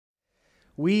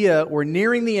We're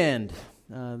nearing the end.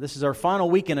 This is our final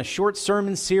week in a short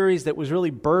sermon series that was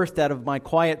really birthed out of my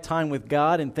quiet time with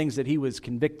God and things that He was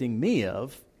convicting me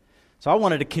of. So I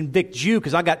wanted to convict you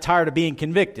because I got tired of being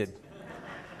convicted.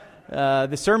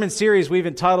 The sermon series we've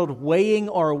entitled Weighing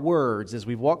Our Words as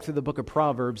we've walked through the book of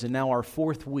Proverbs, and now our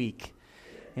fourth week.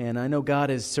 And I know God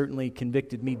has certainly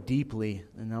convicted me deeply,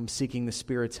 and I'm seeking the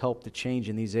Spirit's help to change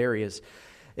in these areas.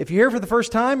 If you're here for the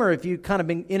first time, or if you've kind of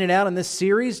been in and out in this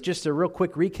series, just a real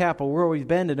quick recap of where we've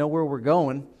been to know where we're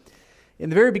going. In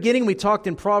the very beginning, we talked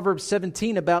in Proverbs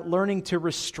 17 about learning to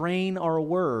restrain our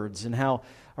words and how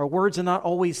our words are not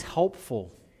always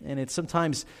helpful. And it's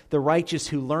sometimes the righteous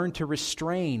who learn to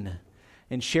restrain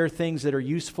and share things that are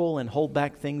useful and hold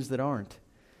back things that aren't.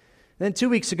 Then 2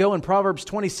 weeks ago in Proverbs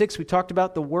 26, we talked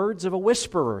about the words of a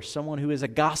whisperer, someone who is a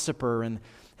gossiper, and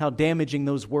how damaging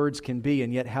those words can be,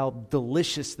 and yet how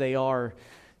delicious they are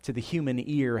to the human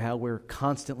ear, how we're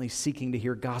constantly seeking to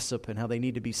hear gossip and how they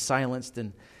need to be silenced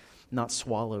and not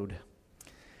swallowed.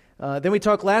 Then we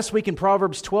talked last week in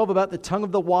Proverbs 12 about the tongue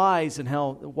of the wise and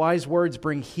how wise words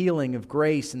bring healing of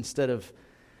grace instead of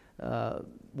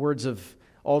words of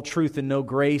all truth and no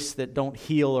grace that don't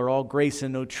heal, or all grace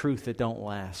and no truth that don't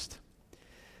last.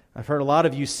 I've heard a lot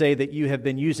of you say that you have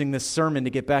been using this sermon to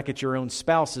get back at your own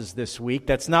spouses this week.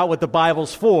 That's not what the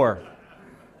Bible's for.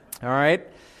 All right?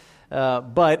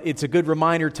 But it's a good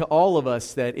reminder to all of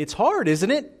us that it's hard,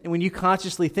 isn't it? When you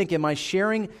consciously think, am I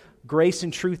sharing grace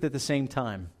and truth at the same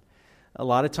time? A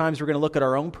lot of times we're going to look at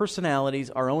our own personalities,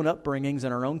 our own upbringings,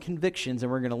 and our own convictions, and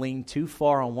we're going to lean too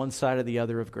far on one side or the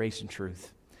other of grace and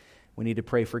truth. We need to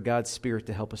pray for God's Spirit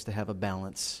to help us to have a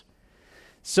balance.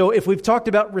 So if we've talked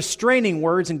about restraining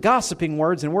words and gossiping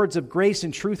words and words of grace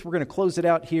and truth, we're going to close it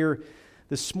out here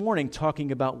this morning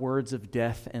talking about words of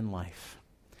death and life.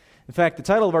 In fact, the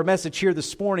title of our message here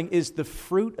this morning is The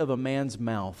Fruit of a Man's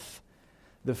Mouth.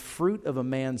 The fruit of a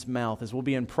man's mouth, as we'll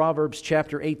be in Proverbs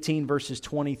chapter 18, verses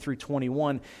 20 through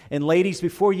 21. And ladies,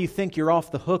 before you think you're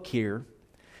off the hook here,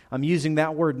 I'm using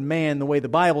that word man the way the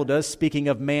Bible does, speaking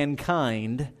of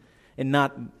mankind and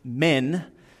not men.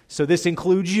 So this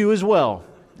includes you as well.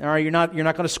 All right, you're not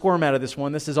going to squirm out of this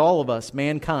one. This is all of us,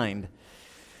 mankind.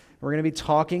 We're going to be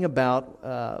talking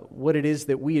about what it is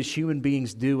that we as human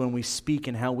beings do when we speak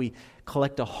and how we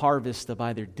collect a harvest of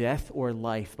either death or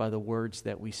life by the words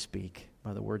that we speak.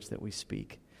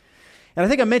 And I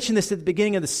think I mentioned this at the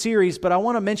beginning of the series, but I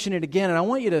want to mention it again, and I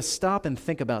want you to stop and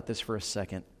think about this for a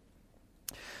second.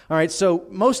 All right, so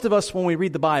most of us, when we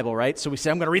read the Bible, right, so we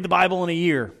say, I'm going to read the Bible in a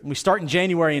year. And we start in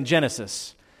January in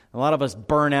Genesis. A lot of us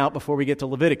burn out before we get to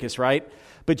Leviticus, right?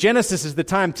 But Genesis is the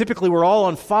time, typically we're all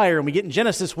on fire, and we get in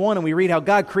Genesis 1 and we read how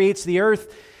God creates the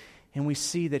earth, and we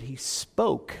see that He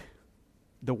spoke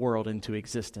the world into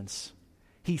existence.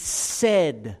 He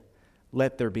said,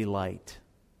 let there be light,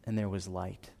 and there was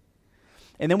light.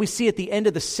 And then we see at the end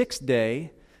of the sixth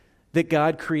day that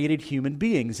God created human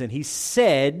beings, and He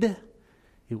said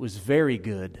it was very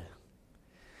good.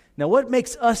 Now, what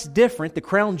makes us different, the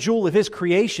crown jewel of His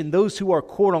creation, those who are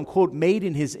quote-unquote made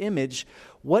in His image,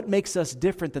 what makes us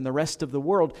different than the rest of the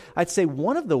world? I'd say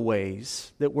one of the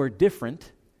ways that we're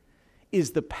different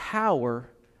is the power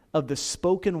of the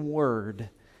spoken word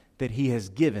that He has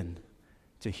given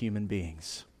to human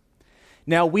beings.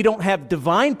 Now, we don't have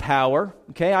divine power,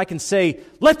 okay? I can say,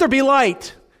 let there be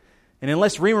light. And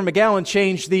unless Reamer McGowan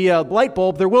changed the light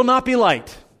bulb, there will not be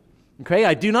light. Okay,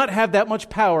 I do not have that much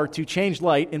power to change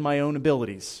light in my own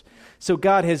abilities. So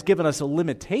God has given us a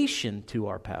limitation to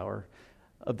our power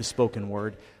of the spoken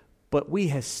word, but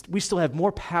we still have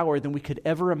more power than we could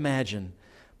ever imagine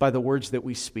by the words that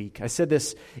we speak. I said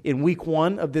this in week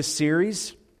 1 of this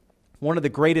series. One of the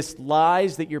greatest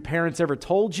lies that your parents ever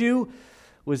told you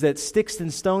was that sticks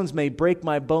and stones may break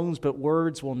my bones, but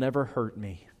words will never hurt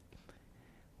me.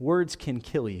 Words can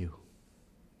kill you.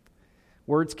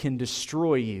 Words can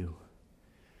destroy you.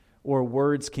 Or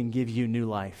words can give you new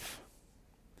life.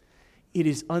 It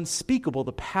is unspeakable,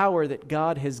 the power that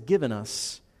God has given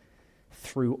us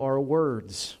through our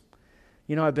words.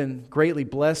 You know, I've been greatly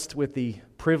blessed with the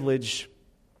privilege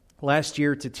last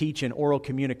year to teach an oral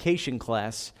communication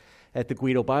class at the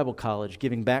Guido Bible College,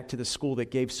 giving back to the school that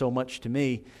gave so much to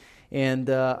me. And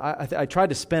I tried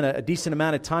to spend a decent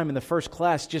amount of time in the first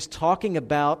class just talking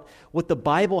about what the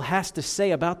Bible has to say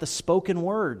about the spoken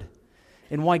word.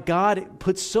 And why God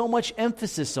puts so much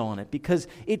emphasis on it, because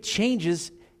it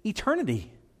changes eternity.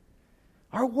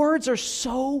 Our words are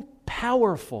so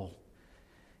powerful,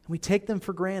 and we take them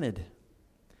for granted.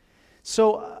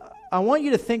 So I want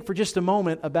you to think for just a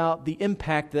moment about the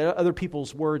impact that other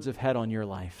people's words have had on your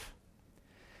life.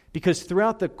 Because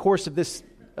throughout the course of this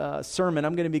sermon,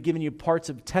 I'm going to be giving you parts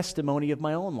of testimony of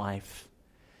my own life.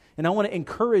 And I want to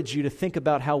encourage you to think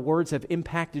about how words have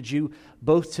impacted you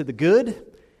both to the good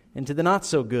and to the not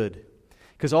so good.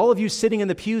 Because all of you sitting in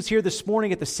the pews here this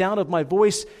morning at the sound of my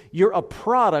voice, you're a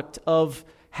product of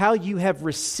how you have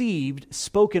received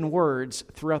spoken words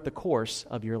throughout the course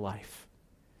of your life.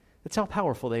 That's how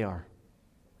powerful they are.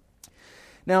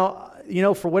 Now,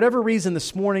 for whatever reason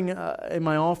this morning in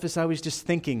my office, I was just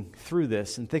thinking through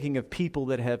this and thinking of people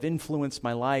that have influenced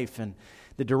my life and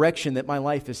the direction that my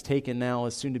life has taken now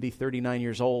as soon to be 39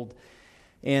 years old.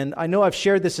 And I know I've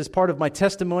shared this as part of my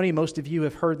testimony. Most of you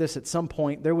have heard this at some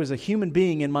point. There was a human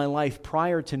being in my life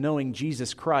prior to knowing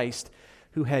Jesus Christ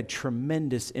who had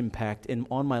tremendous impact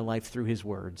on my life through his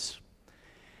words.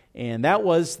 And that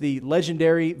was the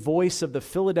legendary voice of the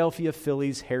Philadelphia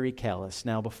Phillies, Harry Kalas.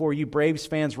 Now, before you Braves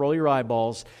fans roll your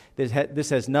eyeballs, this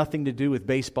has nothing to do with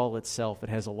baseball itself. It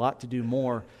has a lot to do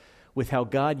more with how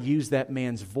God used that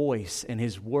man's voice and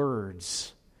his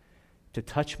words to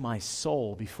touch my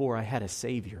soul before I had a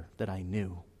Savior that I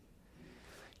knew.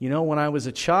 When I was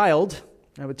a child,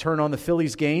 I would turn on the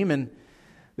Phillies game, and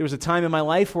there was a time in my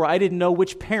life where I didn't know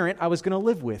which parent I was going to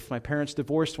live with. My parents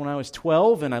divorced when I was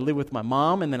 12, and I lived with my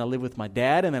mom, and then I lived with my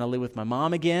dad, and then I lived with my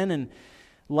mom again, and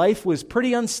life was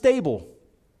pretty unstable.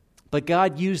 But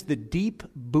God used the deep,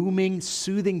 booming,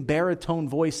 soothing baritone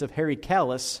voice of Harry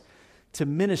Kalas to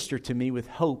minister to me with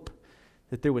hope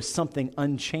that there was something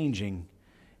unchanging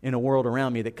in a world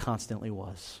around me that constantly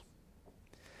was.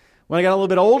 When I got a little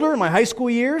bit older, in my high school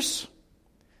years,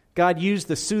 God used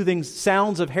the soothing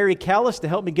sounds of Harry Kalas to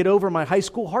help me get over my high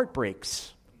school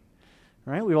heartbreaks.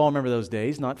 Right? We all remember those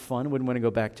days. Not fun. Wouldn't want to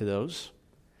go back to those.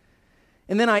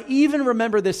 And then I even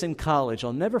remember this in college.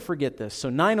 I'll never forget this. So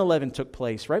 9/11 took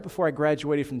place right before I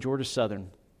graduated from Georgia Southern.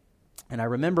 And I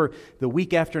remember the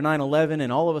week after 9/11,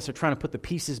 and all of us are trying to put the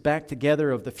pieces back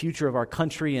together of the future of our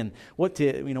country and what's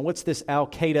this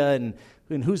Al-Qaeda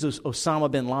and who's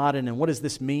Osama bin Laden and what does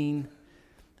this mean?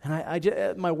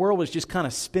 And my world was just kind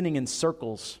of spinning in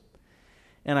circles.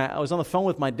 And I was on the phone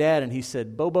with my dad, and he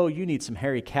said, "Bobo, you need some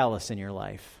Harry Kalas in your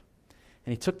life."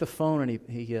 And he took the phone, and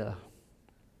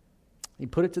he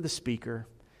put it to the speaker.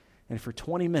 And for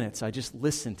 20 minutes, I just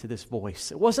listened to this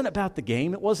voice. It wasn't about the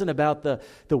game. It wasn't about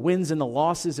the wins and the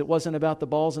losses. It wasn't about the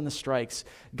balls and the strikes.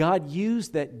 God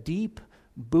used that deep,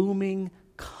 booming,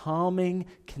 calming,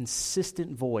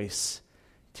 consistent voice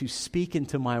to speak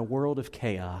into my world of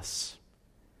chaos.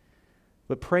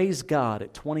 But praise God,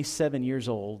 at 27 years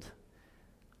old,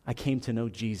 I came to know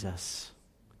Jesus.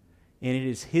 And it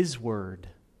is his word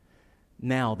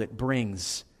now that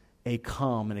brings a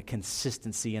calm and a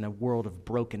consistency in a world of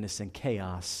brokenness and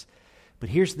chaos. But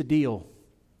here's the deal.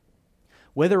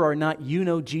 Whether or not you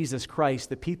know Jesus Christ,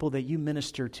 the people that you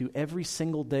minister to every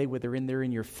single day, whether they're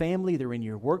in your family, they're in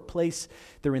your workplace,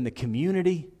 they're in the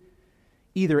community,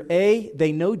 either A,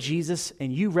 they know Jesus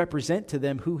and you represent to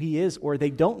them who he is, or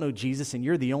they don't know Jesus and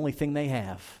you're the only thing they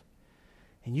have.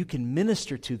 And you can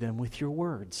minister to them with your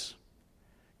words.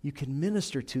 You can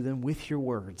minister to them with your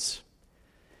words.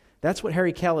 That's what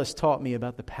Harry Kalas taught me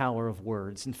about the power of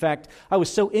words. In fact, I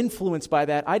was so influenced by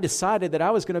that, I decided that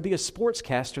I was going to be a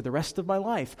sportscaster the rest of my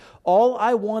life. All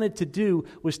I wanted to do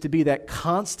was to be that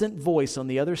constant voice on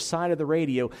the other side of the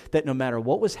radio that no matter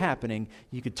what was happening,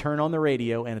 you could turn on the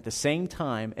radio, and at the same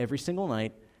time, every single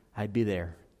night, I'd be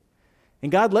there.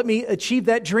 And God let me achieve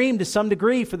that dream to some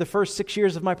degree for the first 6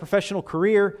 years of my professional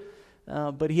career,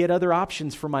 but he had other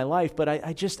options for my life. But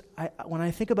when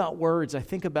I think about words, I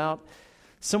think about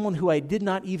someone who I did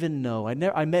not even know.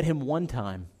 I met him one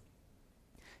time.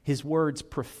 His words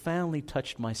profoundly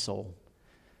touched my soul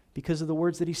because of the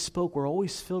words that he spoke were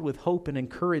always filled with hope and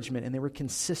encouragement, and they were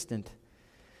consistent.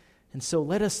 And so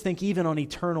let us think even on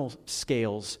eternal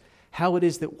scales how it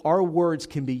is that our words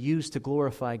can be used to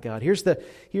glorify God. Here's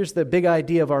the big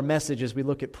idea of our message as we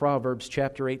look at Proverbs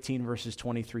chapter 18, verses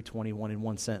 20 through 21 in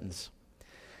one sentence.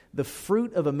 The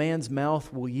fruit of a man's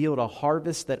mouth will yield a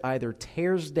harvest that either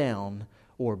tears down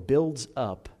or builds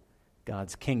up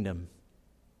God's kingdom.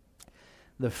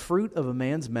 The fruit of a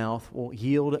man's mouth will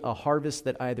yield a harvest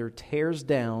that either tears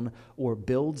down or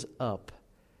builds up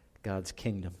God's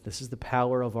kingdom. This is the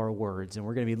power of our words, and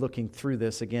we're going to be looking through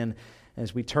this again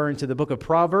as we turn to the book of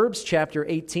Proverbs, chapter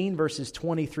 18, verses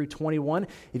 20 through 21.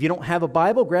 If you don't have a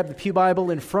Bible, grab the Pew Bible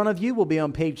in front of you. We'll be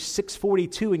on page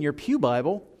 642 in your Pew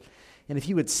Bible. And if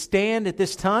you would stand at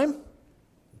this time,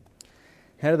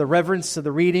 out of the reverence of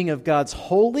the reading of God's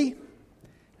holy,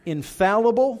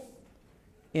 infallible,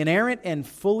 inerrant, and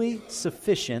fully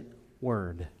sufficient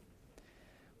word.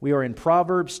 We are in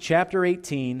Proverbs chapter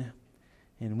 18,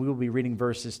 and we will be reading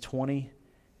verses 20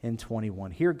 and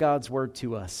 21. Hear God's word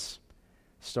to us,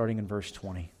 starting in verse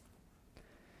 20.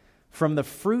 From the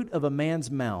fruit of a man's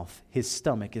mouth, his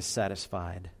stomach is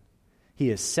satisfied. He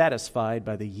is satisfied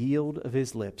by the yield of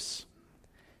his lips.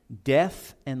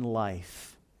 Death and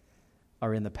life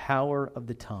are in the power of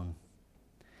the tongue,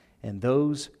 and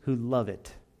those who love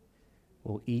it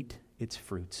will eat its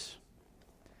fruits.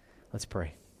 Let's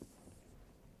pray.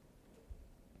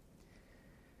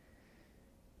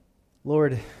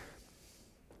 Lord,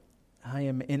 I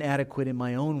am inadequate in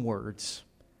my own words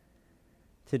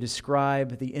to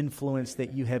describe the influence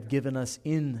that you have given us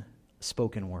in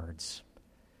spoken words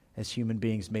as human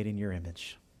beings made in your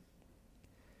image.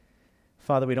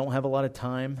 Father, we don't have a lot of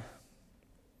time,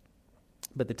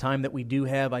 but the time that we do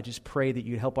have, I just pray that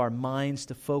you help our minds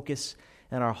to focus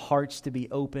and our hearts to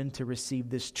be open to receive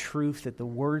this truth that the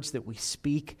words that we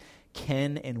speak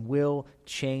can and will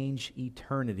change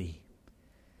eternity.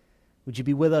 Would you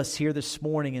be with us here this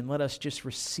morning and let us just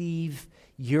receive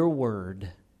your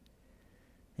word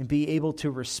and be able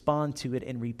to respond to it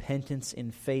in repentance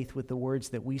and faith with the words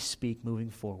that we speak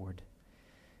moving forward.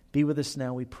 Be with us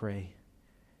now, we pray,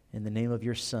 in the name of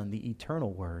your Son, the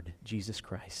eternal Word, Jesus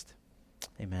Christ.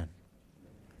 Amen.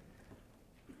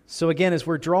 So again, as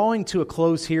we're drawing to a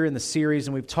close here in the series,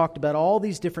 and we've talked about all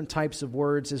these different types of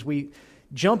words, as we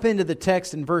jump into the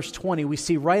text in verse 20, we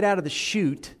see right out of the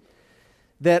chute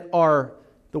that are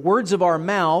the words of our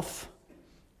mouth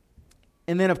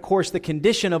and then, of course, the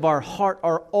condition of our heart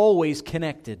are always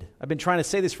connected. I've been trying to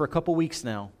say this for a couple weeks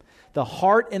now. The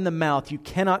heart and the mouth, you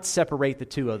cannot separate the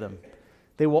two of them.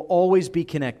 They will always be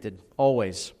connected,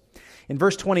 always. In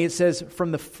verse 20 it says,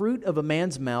 from the fruit of a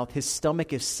man's mouth his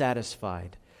stomach is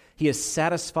satisfied. He is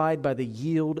satisfied by the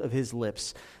yield of his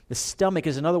lips. The stomach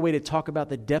is another way to talk about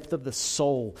the depth of the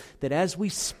soul, that as we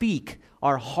speak,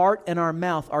 our heart and our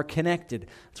mouth are connected.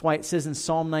 That's why it says in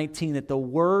Psalm 19 that the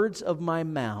words of my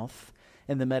mouth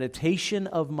and the meditation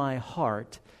of my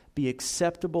heart be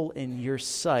acceptable in your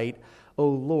sight, O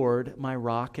Lord, my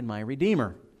rock and my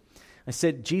redeemer. I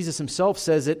said Jesus himself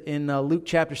says it in Luke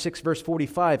chapter 6, verse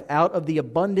 45, out of the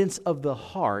abundance of the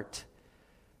heart,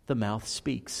 the mouth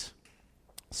speaks.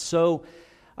 So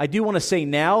I do want to say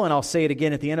now, and I'll say it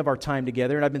again at the end of our time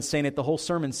together, and I've been saying it the whole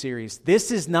sermon series,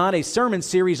 this is not a sermon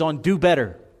series on do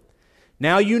better.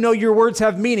 Now you know your words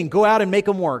have meaning. Go out and make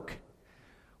them work.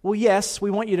 Well, yes,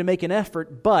 we want you to make an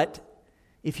effort, but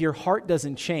if your heart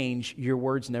doesn't change, your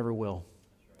words never will.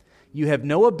 You have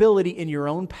no ability in your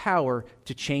own power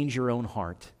to change your own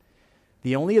heart.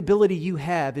 The only ability you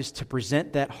have is to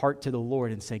present that heart to the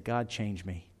Lord and say, God, change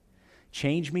me.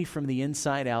 Change me from the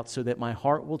inside out so that my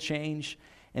heart will change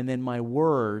and then my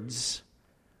words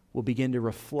will begin to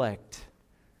reflect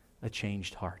a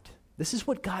changed heart. This is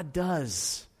what God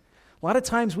does. A lot of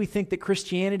times we think that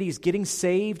Christianity is getting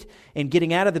saved and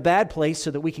getting out of the bad place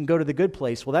so that we can go to the good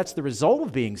place. Well, that's the result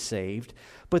of being saved.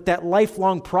 But that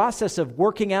lifelong process of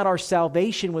working out our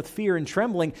salvation with fear and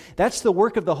trembling, that's the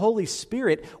work of the Holy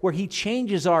Spirit where He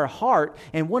changes our heart.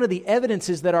 And one of the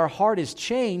evidences that our heart is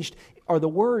changed are the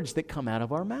words that come out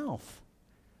of our mouth.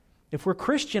 If we're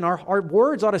Christian, our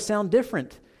words ought to sound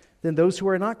different than those who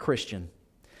are not Christian.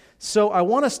 So I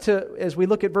want us to, as we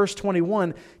look at verse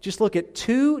 21, just look at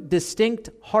two distinct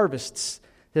harvests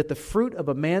that the fruit of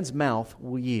a man's mouth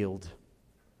will yield.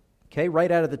 Okay,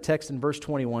 right out of the text in verse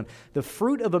 21. The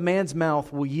fruit of a man's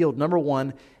mouth will yield, number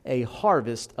one, a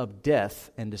harvest of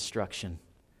death and destruction.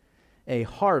 A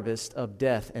harvest of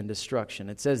death and destruction.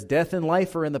 It says, death and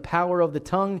life are in the power of the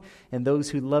tongue, and those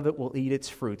who love it will eat its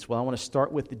fruits. Well, I want to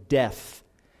start with the death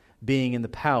being in the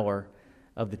power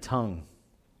of the tongue.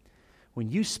 When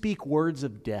you speak words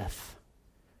of death,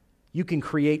 you can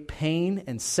create pain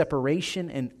and separation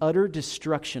and utter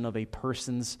destruction of a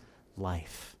person's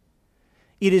life.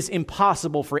 It is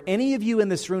impossible for any of you in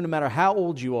this room, no matter how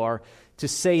old you are, to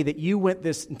say that you went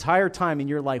this entire time in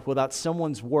your life without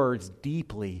someone's words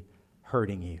deeply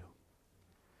hurting you.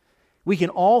 We can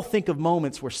all think of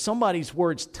moments where somebody's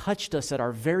words touched us at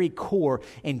our very core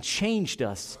and changed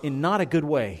us in not a good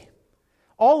way.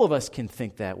 All of us can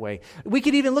think that way. We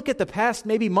could even look at the past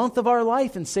maybe month of our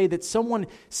life and say that someone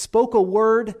spoke a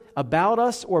word about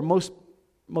us or most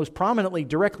prominently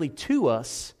directly to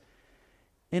us,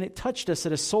 and it touched us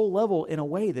at a soul level in a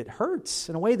way that hurts,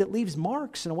 in a way that leaves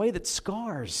marks, in a way that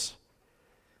scars.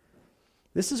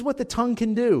 This is what the tongue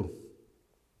can do.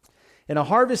 And a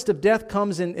harvest of death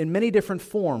comes in many different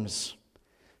forms.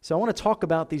 So I want to talk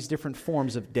about these different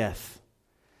forms of death.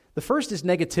 The first is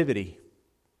negativity.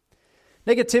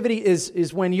 Negativity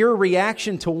is when your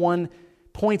reaction to one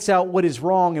points out what is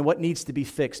wrong and what needs to be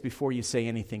fixed before you say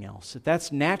anything else. If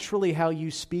that's naturally how you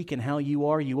speak and how you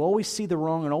are, you always see the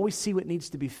wrong and always see what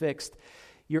needs to be fixed,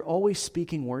 you're always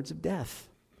speaking words of death.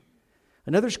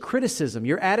 Another's criticism.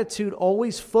 Your attitude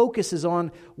always focuses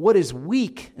on what is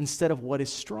weak instead of what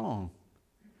is strong.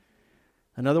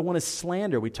 Another one is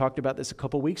slander. We talked about this a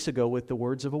couple weeks ago with the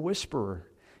words of a whisperer.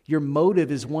 Your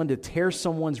motive is one to tear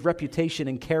someone's reputation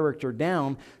and character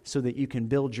down so that you can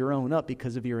build your own up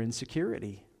because of your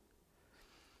insecurity.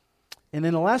 And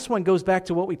then the last one goes back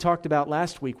to what we talked about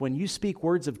last week. When you speak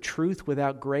words of truth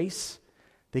without grace,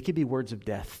 they could be words of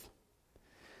death.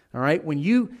 All right? When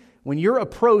your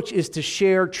approach is to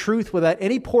share truth without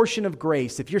any portion of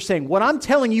grace, if you're saying, what I'm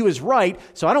telling you is right,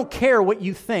 so I don't care what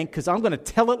you think because I'm going to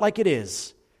tell it like it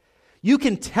is. You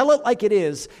can tell it like it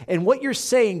is, and what you're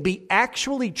saying be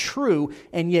actually true,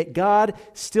 and yet God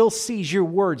still sees your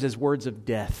words as words of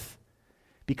death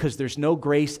because there's no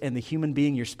grace and the human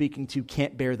being you're speaking to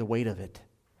can't bear the weight of it.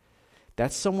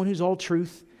 That's someone who's all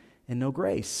truth and no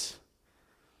grace.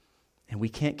 And we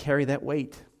can't carry that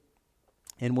weight.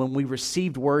 And when we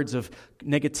received words of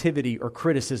negativity or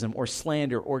criticism or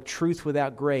slander or truth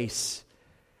without grace,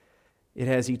 it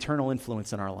has eternal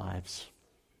influence in our lives.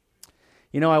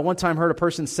 You know, I one time heard a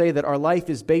person say that our life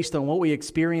is based on what we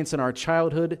experience in our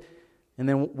childhood, and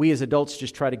then we as adults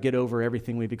just try to get over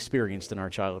everything we've experienced in our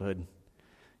childhood.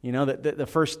 You know, that the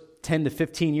first 10 to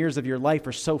 15 years of your life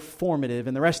are so formative,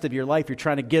 and the rest of your life you're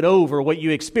trying to get over what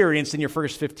you experienced in your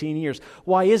first 15 years.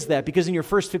 Why is that? Because in your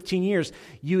first 15 years,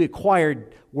 you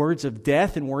acquired words of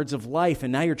death and words of life,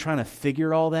 and now you're trying to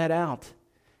figure all that out.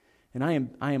 And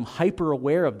I am hyper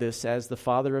aware of this as the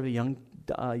father of a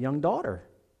young daughter.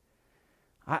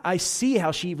 I see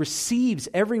how she receives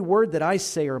every word that I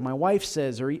say or my wife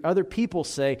says or other people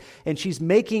say, and she's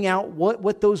making out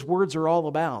what those words are all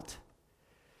about.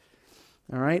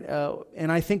 All right?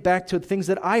 And I think back to things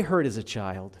that I heard as a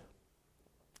child.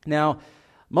 Now,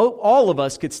 all of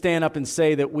us could stand up and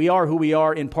say that we are who we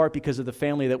are in part because of the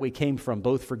family that we came from,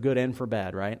 both for good and for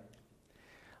bad, right?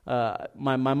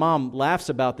 My mom laughs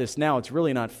about this now. It's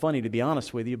really not funny, to be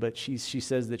honest with you, but she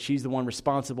says that she's the one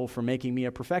responsible for making me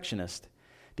a perfectionist.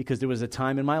 Because there was a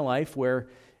time in my life where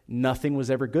nothing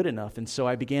was ever good enough. And so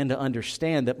I began to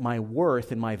understand that my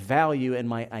worth and my value and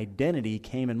my identity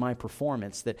came in my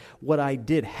performance, that what I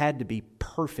did had to be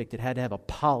perfect. It had to have a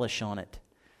polish on it.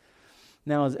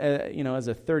 Now, as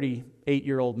a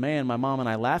 38-year-old man, my mom and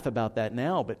I laugh about that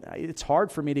now, but it's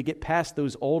hard for me to get past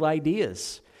those old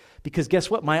ideas. Because guess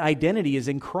what? My identity is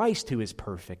in Christ who is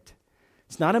perfect.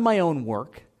 It's not in my own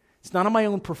work. It's not in my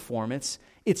own performance.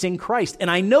 It's in Christ.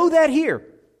 And I know that here.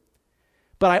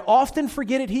 But I often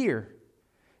forget it here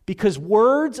because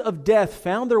words of death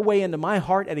found their way into my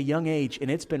heart at a young age,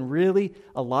 and it's been really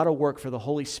a lot of work for the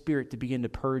Holy Spirit to begin to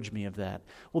purge me of that.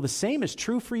 Well, the same is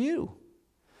true for you.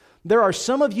 There are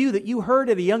some of you that you heard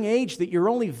at a young age that you're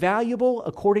only valuable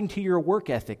according to your work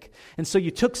ethic. And so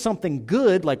you took something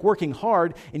good, like working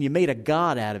hard, and you made a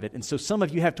god out of it. And so some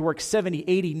of you have to work 70,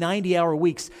 80, 90-hour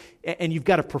weeks, and you've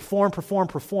got to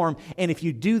perform. And if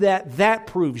you do that, that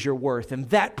proves your worth, and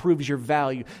that proves your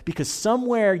value, because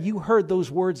somewhere you heard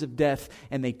those words of death,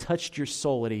 and they touched your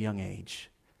soul at a young age.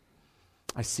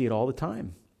 I see it all the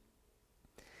time.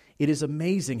 It is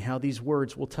amazing how these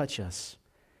words will touch us.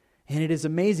 And it is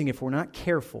amazing, if we're not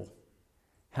careful,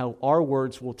 how our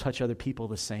words will touch other people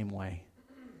the same way.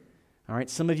 All right,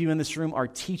 some of you in this room are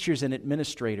teachers and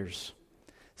administrators.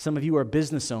 Some of you are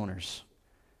business owners.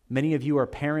 Many of you are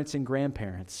parents and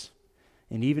grandparents.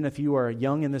 And even if you are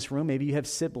young in this room, maybe you have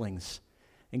siblings.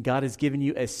 And God has given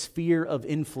you a sphere of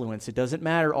influence. It doesn't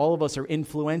matter. All of us are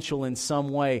influential in some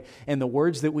way. And the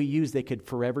words that we use, they could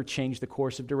forever change the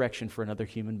course of direction for another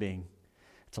human being.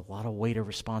 It's a lot of weight of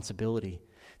responsibility.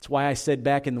 It's why I said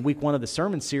back in week 1 of the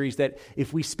sermon series that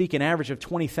if we speak an average of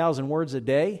 20,000 words a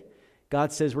day,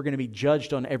 God says we're going to be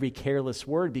judged on every careless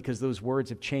word because those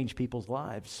words have changed people's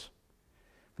lives.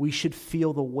 We should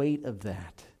feel the weight of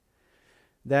that.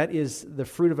 That is the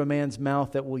fruit of a man's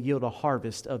mouth that will yield a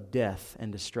harvest of death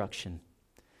and destruction.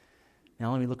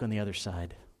 Now let me look on the other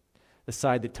side, the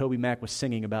side that Toby Mack was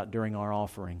singing about during our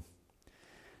offering.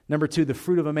 Number 2, the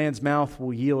fruit of a man's mouth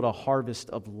will yield a harvest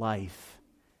of life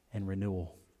and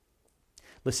renewal.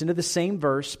 Listen to the same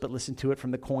verse, but listen to it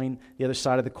from the other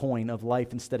side of the coin of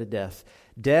life instead of death.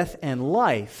 Death and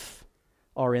life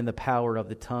are in the power of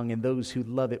the tongue, and those who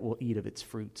love it will eat of its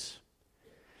fruits.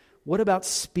 What about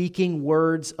speaking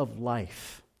words of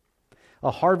life? A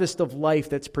harvest of life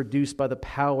that's produced by the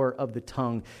power of the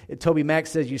tongue. Toby Mack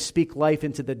says you speak life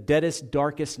into the deadest,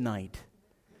 darkest night.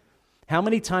 How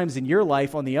many times in your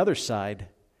life on the other side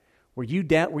Were you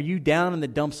down in the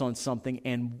dumps on something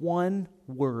and one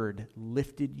word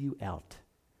lifted you out?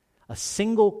 A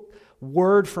single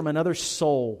word from another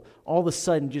soul all of a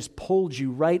sudden just pulled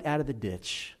you right out of the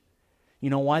ditch. You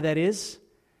know why that is?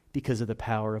 Because of the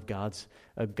power of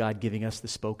God giving us the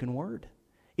spoken word.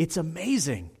 It's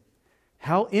amazing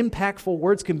how impactful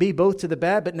words can be, both to the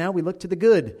bad, but now we look to the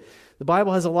good. The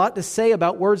Bible has a lot to say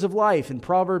about words of life. In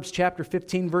Proverbs chapter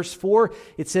 15, verse 4,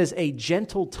 it says, "A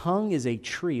gentle tongue is a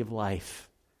tree of life."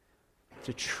 It's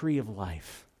a tree of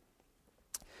life.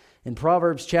 In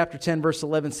Proverbs chapter 10, verse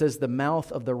 11 says, "The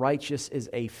mouth of the righteous is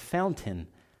a fountain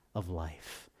of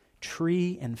life."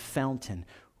 Tree and fountain,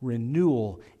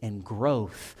 renewal and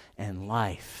growth and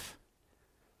life.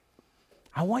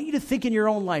 I want you to think in your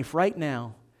own life right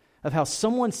now of how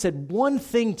someone said one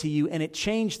thing to you and it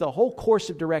changed the whole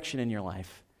course of direction in your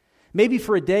life. Maybe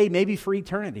for a day, maybe for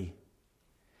eternity.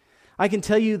 I can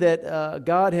tell you that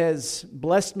God has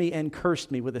blessed me and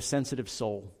cursed me with a sensitive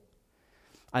soul.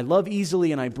 I love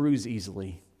easily and I bruise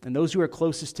easily. And those who are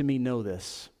closest to me know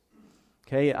this.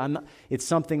 Okay, it's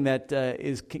something that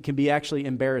can be actually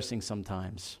embarrassing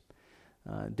sometimes.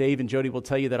 Dave and Jody will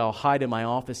tell you that I'll hide in my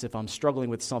office if I'm struggling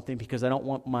with something because I don't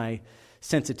want my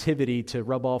sensitivity to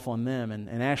rub off on them.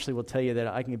 And Ashley will tell you that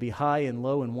I can be high and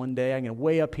low in one day. I can be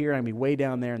way up here and I can be way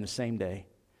down there in the same day.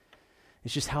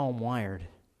 It's just how I'm wired.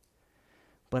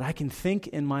 But I can think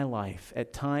in my life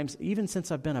at times, even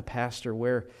since I've been a pastor,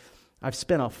 where I've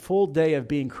spent a full day of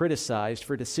being criticized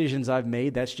for decisions I've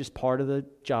made. That's just part of the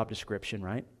job description,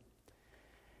 right?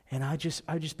 And I'd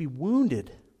just be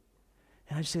wounded.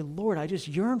 And I'd say, Lord, I just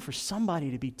yearn for somebody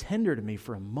to be tender to me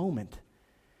for a moment.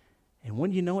 And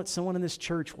when you know it, someone in this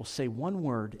church will say one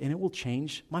word and it will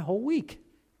change my whole week.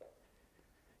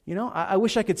 You know, I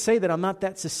wish I could say that I'm not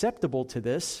that susceptible to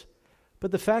this, but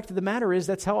the fact of the matter is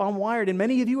that's how I'm wired, and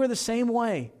many of you are the same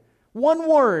way. One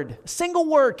word, a single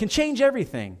word can change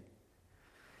everything.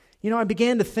 You know, I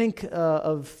began to think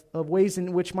of ways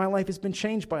in which my life has been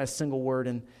changed by a single word,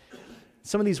 and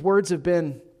some of these words have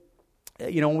been,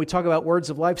 you know, when we talk about words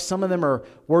of life, some of them are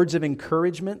words of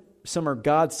encouragement, some are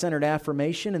God-centered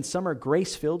affirmation, and some are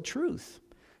grace-filled truth.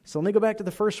 So let me go back to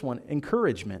the first one,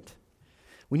 encouragement.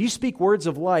 When you speak words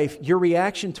of life, your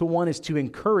reaction to one is to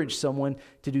encourage someone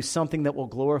to do something that will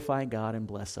glorify God and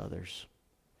bless others.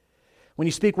 When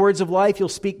you speak words of life, you'll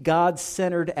speak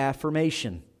God-centered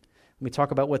affirmation. Let me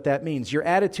talk about what that means. Your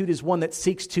attitude is one that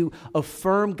seeks to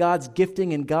affirm God's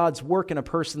gifting and God's work in a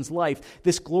person's life.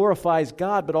 This glorifies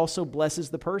God, but also blesses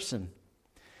the person.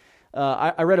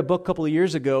 I read a book a couple of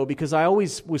years ago because I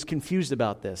always was confused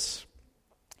about this.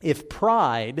 If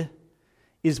pride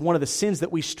is one of the sins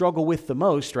that we struggle with the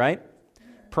most, right?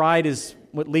 Pride is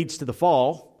what leads to the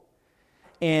fall.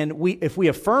 And if we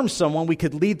affirm someone, we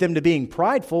could lead them to being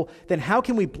prideful, then how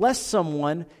can we bless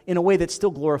someone in a way that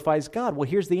still glorifies God? Well,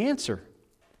 here's the answer.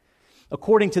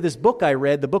 According to this book I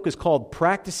read, the book is called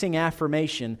Practicing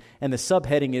Affirmation, and the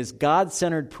subheading is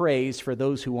God-Centered Praise for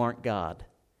Those Who Aren't God.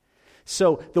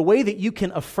 So the way that you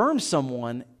can affirm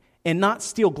someone and not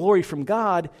steal glory from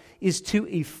God is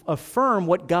to affirm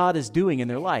what God is doing in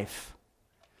their life.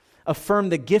 Affirm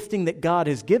the gifting that God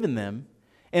has given them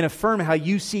and affirm how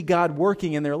you see God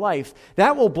working in their life.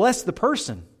 That will bless the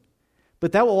person,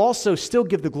 but that will also still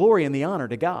give the glory and the honor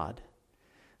to God.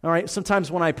 All right,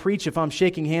 sometimes when I preach, if I'm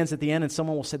shaking hands at the end and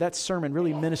someone will say, that sermon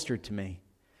really ministered to me.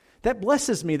 That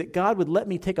blesses me that God would let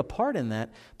me take a part in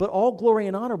that, but all glory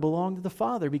and honor belong to the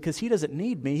Father because He doesn't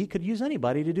need me. He could use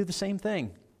anybody to do the same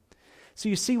thing. So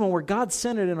you see, when we're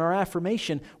God-centered in our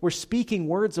affirmation, we're speaking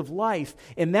words of life.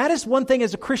 And that is one thing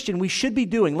as a Christian we should be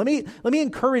doing. Let me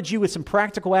encourage you with some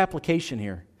practical application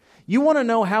here. You want to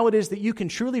know how it is that you can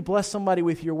truly bless somebody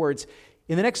with your words.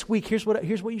 In the next week, here's what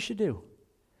you should do.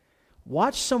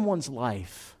 Watch someone's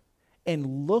life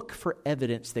and look for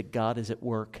evidence that God is at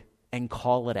work and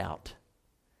call it out.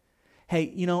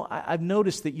 Hey, you know, I've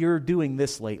noticed that you're doing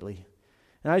this lately.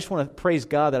 And I just want to praise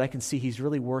God that I can see He's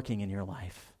really working in your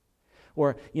life.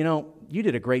 Or, you know, you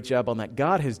did a great job on that.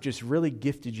 God has just really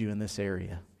gifted you in this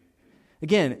area.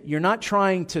 Again, you're not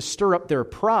trying to stir up their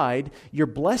pride. You're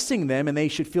blessing them, and they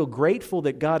should feel grateful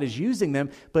that God is using them,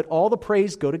 but all the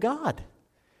praise go to God.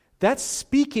 That's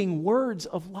speaking words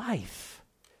of life.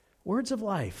 Words of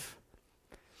life.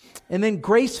 And then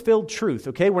grace-filled truth,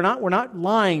 okay? We're not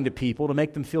lying to people to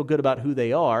make them feel good about who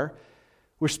they are.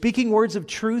 We're speaking words of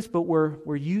truth, but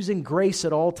we're using grace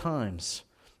at all times.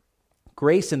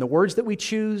 Grace in the words that we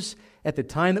choose, at the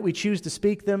time that we choose to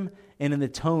speak them, and in the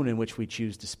tone in which we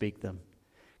choose to speak them.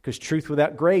 Because truth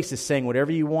without grace is saying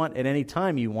whatever you want at any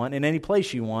time you want, in any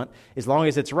place you want. As long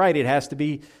as it's right, it has to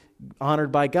be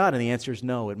honored by God. And the answer is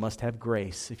no, it must have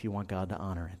grace if you want God to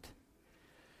honor it.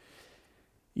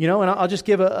 And I'll just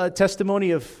give a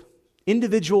testimony of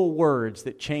individual words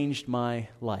that changed my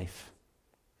life.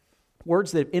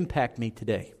 Words that impact me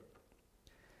today.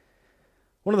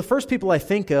 One of the first people I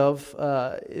think of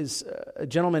is a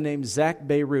gentleman named Zach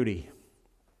Beyruti.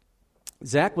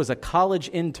 Zach was a college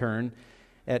intern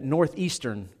at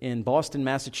Northeastern in Boston,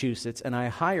 Massachusetts, and I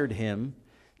hired him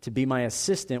to be my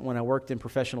assistant when I worked in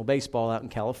professional baseball out in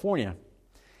California.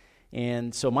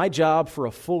 And so my job for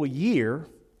a full year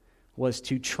was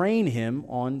to train him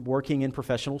on working in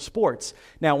professional sports.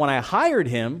 Now, when I hired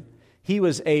him, he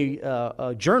was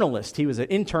a journalist. He was an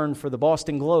intern for the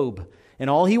Boston Globe. And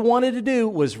all he wanted to do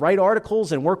was write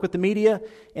articles and work with the media.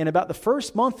 And about the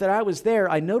first month that I was there,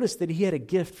 I noticed that he had a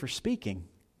gift for speaking.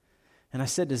 And I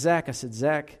said to Zach,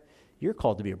 Zach, you're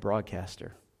called to be a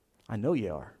broadcaster. I know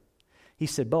you are. He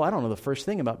said, Bo, I don't know the first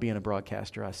thing about being a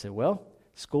broadcaster. I said, well,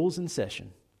 school's in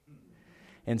session.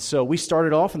 And so we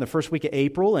started off in the first week of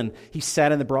April, and he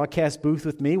sat in the broadcast booth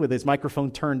with me with his microphone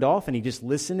turned off, and he just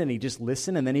listened,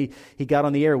 and then he got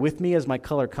on the air with me as my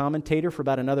color commentator for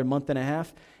about another month and a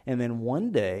half. And then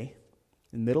one day,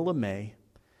 in the middle of May,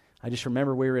 I just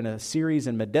remember we were in a series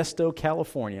in Modesto,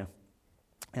 California,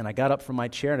 and I got up from my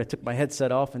chair, and I took my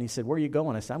headset off, and he said, where are you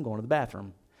going? I said, I'm going to the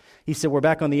bathroom. He said, we're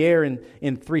back on the air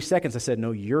in 3 seconds. I said,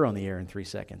 no, you're on the air in 3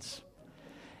 seconds.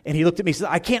 And he looked at me and said,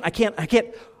 I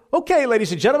can't. Okay,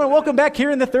 ladies and gentlemen, welcome back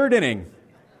here in the third inning.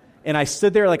 And I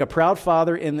stood there like a proud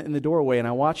father in the doorway, and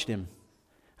I watched him.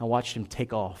 I watched him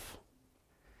take off.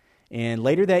 And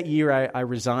later that year, I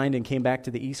resigned and came back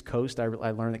to the East Coast. I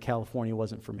learned that California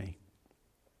wasn't for me.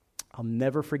 I'll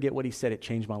never forget what he said. It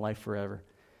changed my life forever.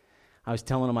 I was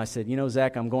telling him, I said,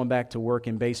 Zach, I'm going back to work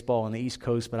in baseball on the East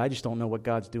Coast, but I just don't know what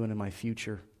God's doing in my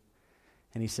future.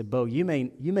 And he said, Bo, you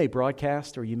may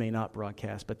broadcast or you may not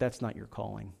broadcast, but that's not your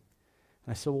calling.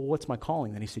 I said, well, what's my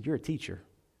calling then? He said, you're a teacher.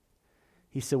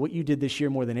 He said, what you did this year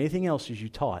more than anything else is you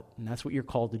taught, and that's what you're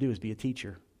called to do, is be a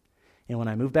teacher. And when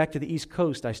I moved back to the East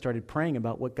Coast, I started praying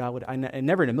about what God would, I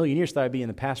never in a million years thought I'd be in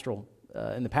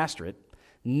the pastorate.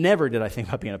 Never did I think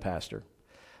about being a pastor.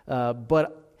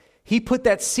 But he put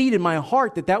that seed in my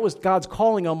heart that was God's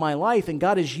calling on my life, and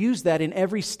God has used that in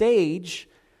every stage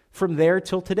from there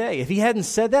till today. If he hadn't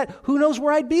said that, who knows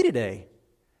where I'd be today?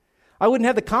 I wouldn't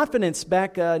have the confidence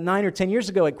back 9 or 10 years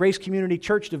ago at Grace Community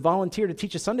Church to volunteer to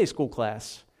teach a Sunday school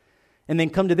class, and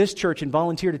then come to this church and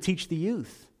volunteer to teach the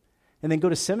youth, and then go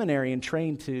to seminary and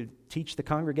train to teach the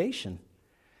congregation.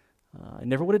 I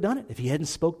never would have done it if he hadn't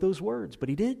spoke those words, but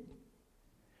he did.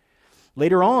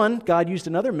 Later on, God used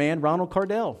another man, Ronald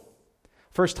Cardell.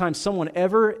 First time someone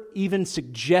ever even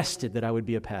suggested that I would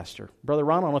be a pastor. Brother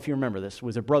Ronald, I don't know if you remember this, it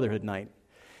was a brotherhood night.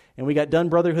 And we got done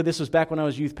brotherhood. This was back when I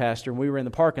was youth pastor, and we were in the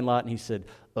parking lot, and he said,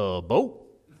 Bo?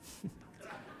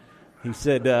 He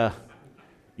said,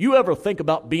 you ever think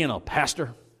about being a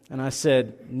pastor? And I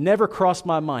said, never crossed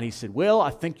my mind. He said, well,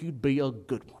 I think you'd be a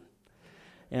good one.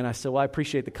 And I said, well, I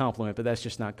appreciate the compliment, but that's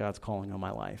just not God's calling on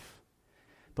my life.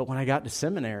 But when I got to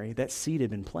seminary, that seed had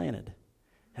been planted.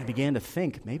 I began to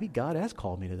think, maybe God has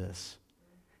called me to this.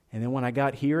 And then when I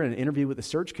got here and interviewed with the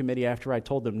search committee after I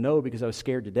told them no because I was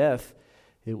scared to death,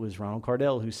 it was Ronald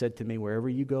Cardell who said to me, wherever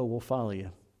you go, we'll follow you.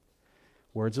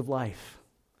 Words of life.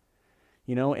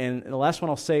 And the last one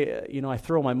I'll say, I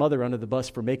throw my mother under the bus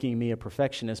for making me a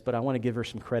perfectionist, but I want to give her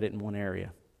some credit in one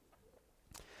area.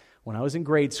 When I was in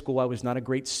grade school, I was not a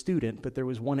great student, but there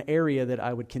was one area that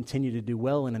I would continue to do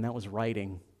well in, and that was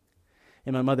writing.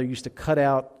 And my mother used to cut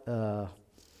out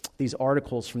these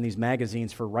articles from these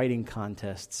magazines for writing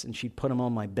contests, and she'd put them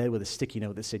on my bed with a sticky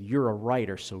note that said, you're a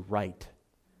writer, so write.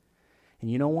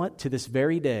 And you know what? To this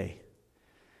very day,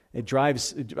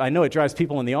 I know it drives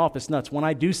people in the office nuts. When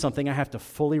I do something, I have to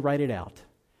fully write it out.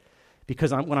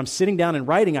 Because when I'm sitting down and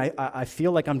writing, I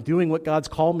feel like I'm doing what God's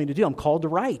called me to do. I'm called to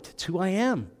write. It's who I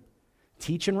am.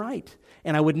 Teach and write.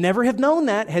 And I would never have known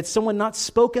that had someone not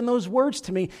spoken those words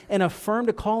to me and affirmed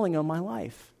a calling on my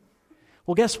life.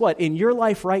 Well, guess what? In your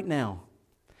life right now,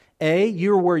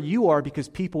 you're where you are because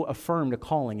people affirmed a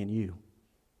calling in you.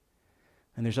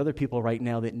 And there's other people right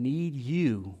now that need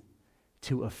you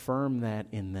to affirm that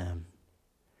in them.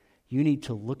 You need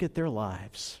to look at their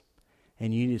lives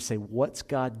and you need to say, what's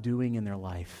God doing in their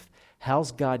life?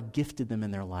 How's God gifted them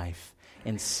in their life?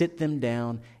 And sit them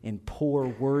down and pour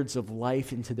words of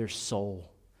life into their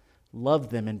soul. Love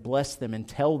them and bless them and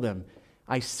tell them,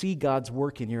 I see God's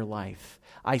work in your life.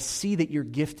 I see that you're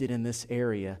gifted in this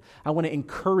area. I want to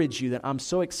encourage you that I'm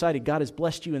so excited. God has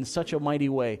blessed you in such a mighty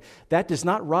way. That does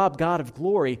not rob God of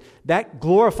glory. That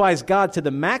glorifies God to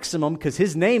the maximum because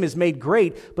His name is made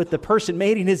great, but the person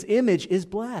made in His image is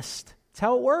blessed. It's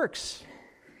how it works.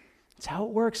 It's how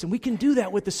it works. And we can do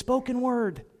that with the spoken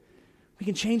word. We We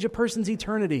can change a person's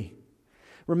eternity.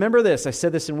 Remember this, I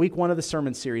said this in week 1 of the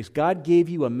sermon series. God gave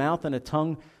you a mouth and a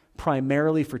tongue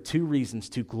primarily for 2 reasons: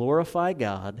 to glorify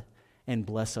God and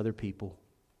bless other people.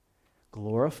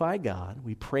 Glorify God.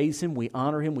 We praise Him, we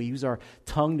honor Him, we use our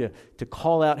tongue to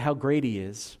call out how great He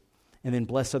is, and then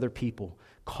bless other people.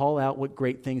 Call out what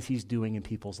great things He's doing in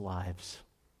people's lives.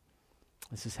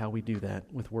 This is how we do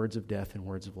that, with words of death and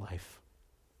words of life.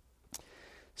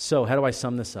 So, how do I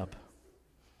sum this up?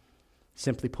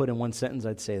 Simply put, in one sentence,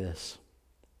 I'd say this: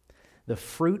 the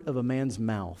fruit of a man's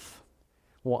mouth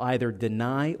will either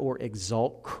deny or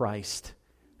exalt Christ,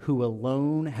 who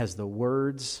alone has the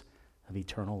words of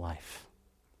eternal life.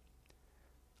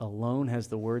 Alone has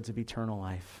the words of eternal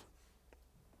life.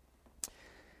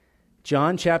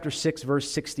 John chapter 6,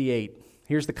 verse 68.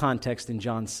 Here's the context in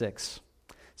John 6.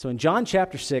 So in John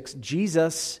chapter 6,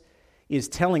 Jesus is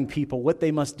telling people what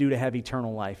they must do to have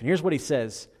eternal life. And here's what He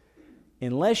says: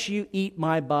 unless you eat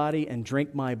my body and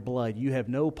drink my blood, you have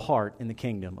no part in the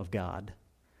kingdom of God.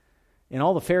 And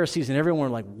all the Pharisees and everyone were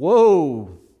like,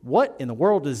 whoa, what in the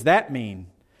world does that mean?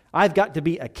 I've got to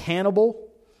be a cannibal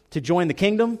to join the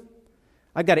kingdom?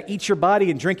 I've got to eat your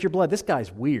body and drink your blood? This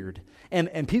guy's weird.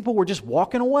 And people were just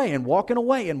walking away and walking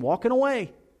away and walking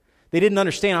away. They didn't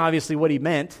understand, obviously, what He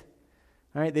meant.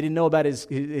 All right, they didn't know about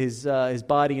his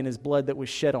body and His blood that was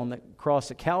shed on the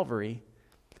cross at Calvary.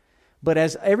 But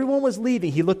as everyone was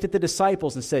leaving, He looked at the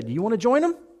disciples and said, "You want to join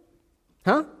them?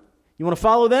 Huh? You want to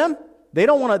follow them? They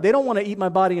don't want to eat my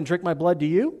body and drink my blood, do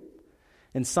you?"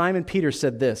 And Simon Peter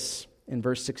said this in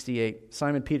verse 68.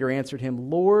 Simon Peter answered Him,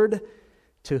 "Lord,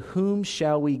 to whom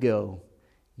shall we go?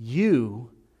 You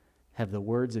have the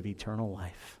words of eternal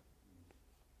life."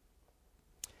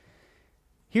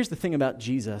 Here's the thing about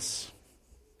Jesus.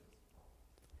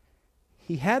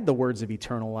 He had the words of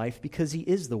eternal life because He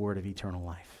is the word of eternal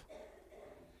life.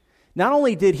 Not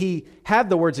only did He have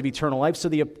the words of eternal life, so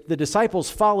the disciples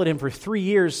followed Him for 3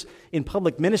 years in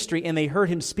public ministry, and they heard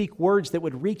Him speak words that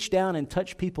would reach down and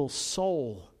touch people's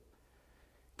soul.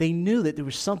 They knew that there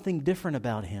was something different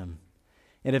about Him.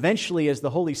 And eventually, as the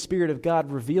Holy Spirit of God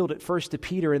revealed it first to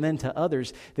Peter and then to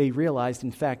others, they realized,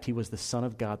 in fact, He was the Son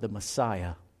of God, the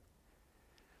Messiah.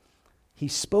 He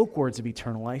spoke words of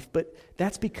eternal life, but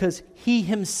that's because He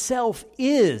Himself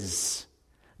is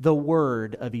the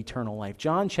Word of eternal life.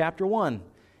 John chapter 1,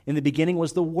 in the beginning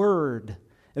was the Word,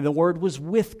 and the Word was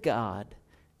with God,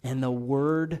 and the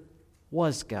Word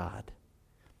was God.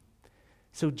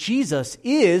 So Jesus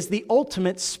is the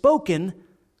ultimate spoken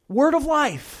word of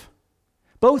life,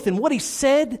 both in what He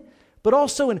said, but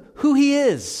also in who He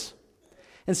is.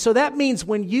 And so that means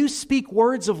when you speak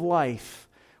words of life,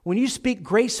 when you speak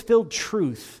grace-filled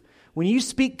truth, when you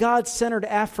speak God-centered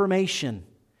affirmation,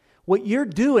 what you're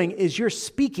doing is you're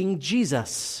speaking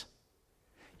Jesus.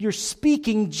 You're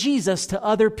speaking Jesus to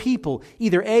other people,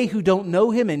 either A, who don't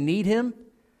know Him and need Him,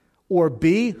 or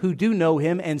B, who do know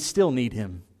Him and still need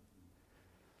Him.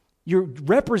 You're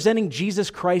representing Jesus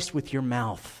Christ with your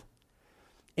mouth.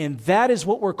 And that is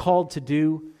what we're called to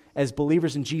do as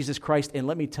believers in Jesus Christ. And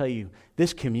let me tell you,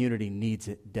 this community needs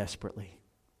it desperately.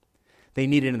 They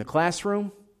need it in the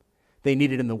classroom. They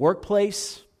need it in the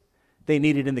workplace. They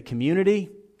need it in the community.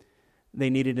 They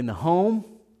need it in the home.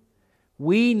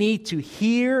 We need to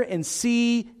hear and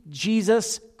see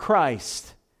Jesus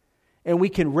Christ. And we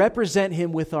can represent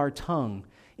Him with our tongue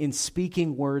in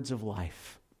speaking words of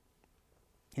life.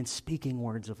 In speaking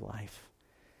words of life.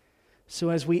 So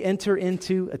as we enter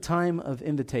into a time of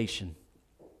invitation,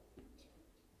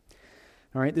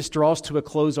 all right, this draws to a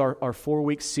close our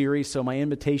 4-week series. So my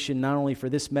invitation, not only for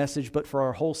this message, but for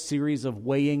our whole series of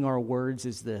weighing our words,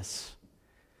 is this.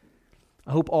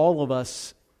 I hope all of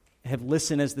us have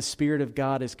listened as the Spirit of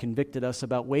God has convicted us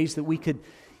about ways that we could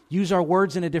use our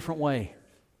words in a different way.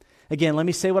 Again, let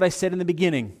me say what I said in the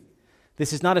beginning.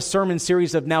 This is not a sermon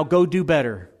series of now go do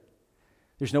better.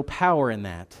 There's no power in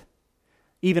that.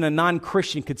 Even a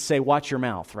non-Christian could say, watch your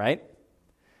mouth, right?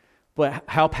 But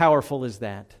how powerful is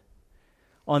that?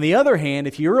 On the other hand,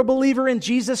 if you're a believer in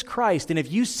Jesus Christ, and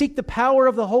if you seek the power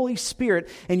of the Holy Spirit,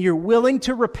 and you're willing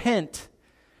to repent,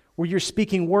 where you're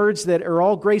speaking words that are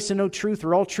all grace and no truth,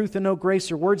 or all truth and no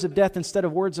grace, or words of death instead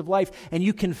of words of life, and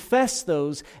you confess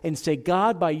those and say,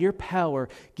 God, by your power,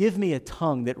 give me a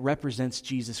tongue that represents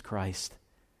Jesus Christ,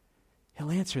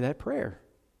 He'll answer that prayer.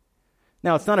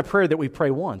 Now, it's not a prayer that we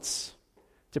pray once.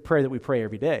 It's a prayer that we pray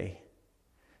every day,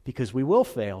 because we will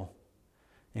fail.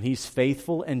 And He's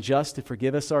faithful and just to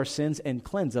forgive us our sins and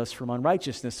cleanse us from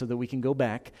unrighteousness so that we can go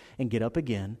back and get up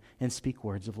again and speak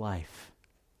words of life.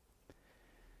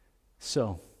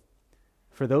 So,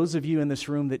 for those of you in this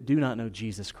room that do not know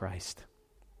Jesus Christ,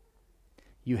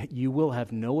 you will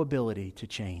have no ability to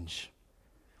change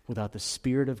without the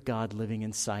Spirit of God living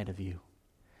inside of you.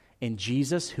 And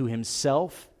Jesus, who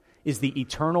himself is the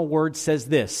eternal Word, says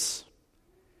this,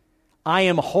 I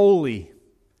am holy,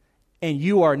 and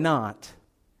you are not.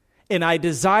 And I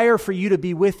desire for you to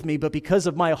be with me, but because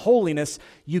of my holiness,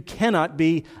 you cannot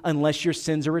be unless your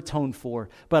sins are atoned for.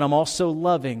 But I'm also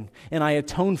loving, and I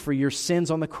atone for your sins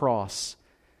on the cross.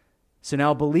 So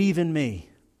now believe in me.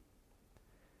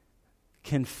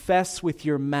 Confess with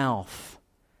your mouth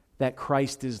that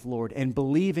Christ is Lord, and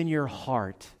believe in your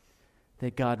heart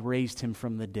that God raised him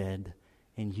from the dead,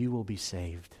 and you will be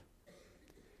saved.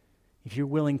 If you're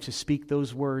willing to speak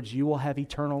those words, you will have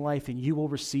eternal life and you will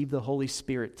receive the Holy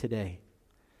Spirit today.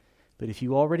 But if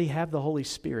you already have the Holy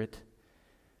Spirit,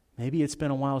 maybe it's been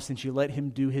a while since you let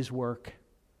him do his work.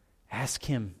 Ask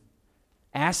him.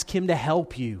 Ask him to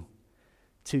help you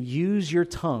to use your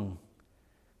tongue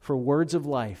for words of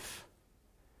life,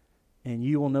 and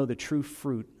you will know the true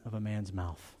fruit of a man's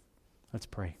mouth. Let's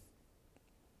pray.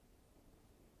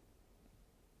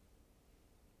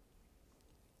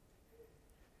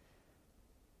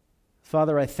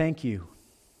 Father, I thank you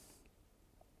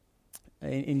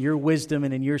in your wisdom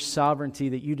and in your sovereignty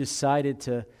that you decided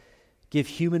to give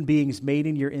human beings made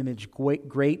in your image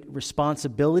great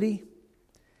responsibility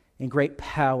and great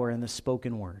power in the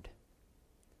spoken word.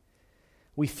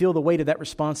 We feel the weight of that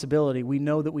responsibility. We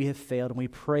know that we have failed, and we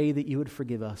pray that you would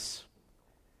forgive us.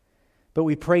 But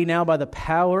we pray now by the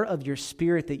power of your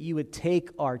Spirit that you would take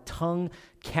our tongue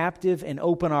captive and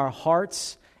open our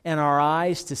hearts and our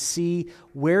eyes to see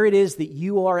where it is that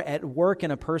you are at work in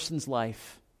a person's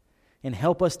life, and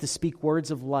help us to speak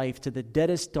words of life to the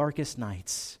deadest, darkest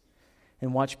nights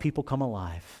and watch people come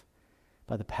alive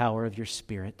by the power of your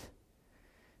Spirit.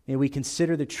 May we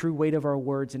consider the true weight of our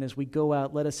words, and as we go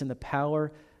out, let us in the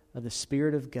power of the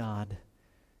Spirit of God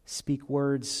speak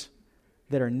words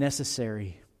that are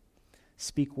necessary,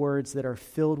 speak words that are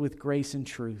filled with grace and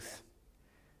truth,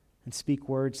 and speak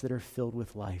words that are filled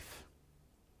with life.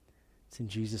 It's in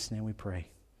Jesus' name we pray.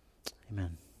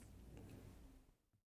 Amen.